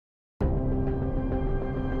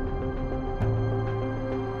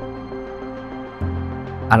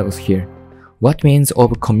Argos here. What means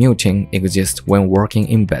of commuting exists when working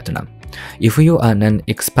in Vietnam? If you are an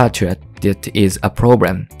expatriate, that is a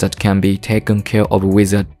problem that can be taken care of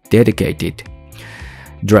with a dedicated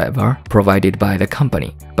driver provided by the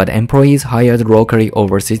company, but employees hired locally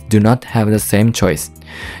overseas do not have the same choice.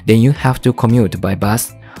 Then you have to commute by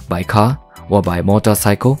bus, by car, or by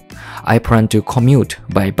motorcycle. I plan to commute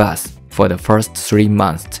by bus for the first 3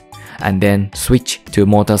 months and then switch to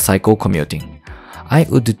motorcycle commuting. I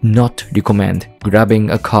would not recommend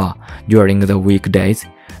grabbing a car during the weekdays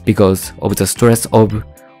because of the stress of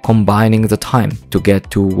combining the time to get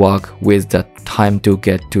to work with the time to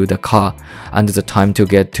get to the car and the time to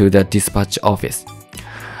get to the dispatch office.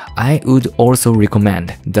 I would also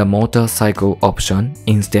recommend the motorcycle option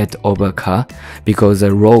instead of a car because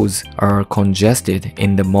the roads are congested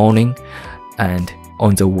in the morning and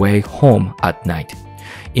on the way home at night.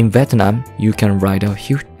 In Vietnam, you can ride a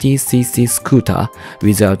 50cc scooter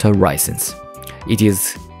without a license. It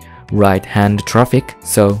is right-hand traffic,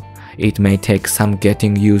 so it may take some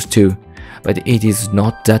getting used to, but it is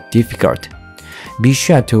not that difficult. Be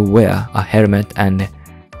sure to wear a helmet and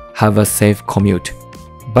have a safe commute.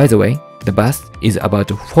 By the way, the bus is about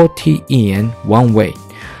 40 yen one way,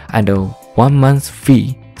 and a 1 month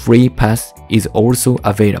free pass is also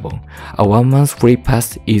available. A 1 month free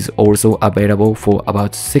pass is also available for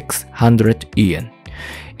about 600 yen.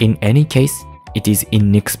 In any case, it is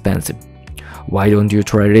inexpensive. Why don't you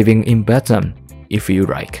try living in Vietnam if you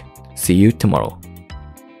like? See you tomorrow.